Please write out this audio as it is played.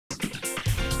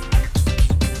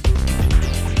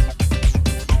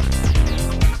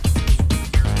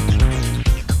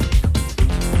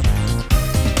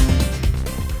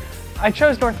I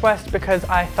chose Northwest because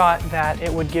I thought that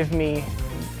it would give me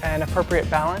an appropriate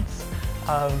balance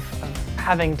of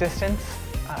having distance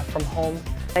from home.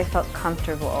 I felt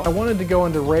comfortable. I wanted to go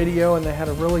into radio, and they had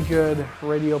a really good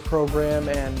radio program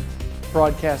and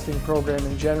broadcasting program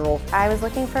in general. I was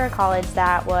looking for a college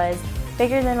that was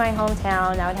bigger than my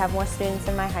hometown. I would have more students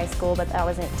than my high school, but that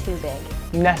wasn't too big.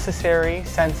 Necessary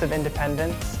sense of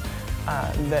independence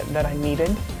that I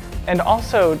needed, and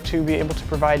also to be able to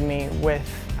provide me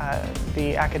with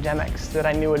the academics that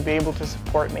I knew would be able to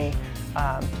support me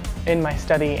in my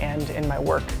study and in my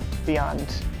work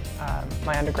beyond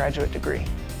my undergraduate degree.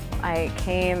 I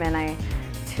came and I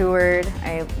toured,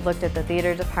 I looked at the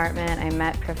theater department, I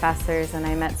met professors and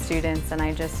I met students, and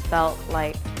I just felt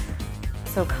like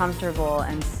so comfortable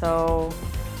and so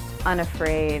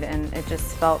unafraid, and it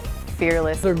just felt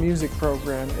fearless. Their music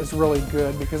program is really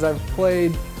good because I've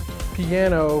played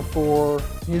piano for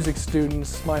music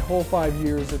students my whole 5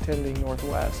 years attending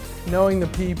Northwest. Knowing the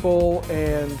people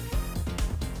and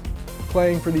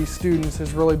playing for these students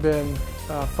has really been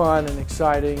fun and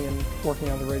exciting, and working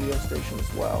on the radio station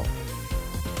as well.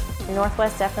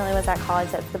 Northwest definitely was that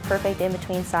college that's the perfect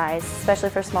in-between size, especially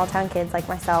for small town kids like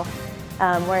myself,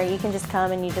 where you can just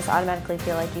come and you just automatically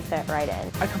feel like you fit right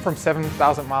in. I come from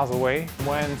 7,000 miles away.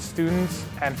 When students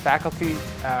and faculty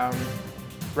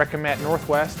recommend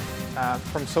Northwest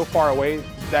from so far away,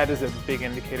 that is a big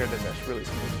indicator that there's really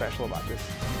something special about this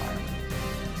environment.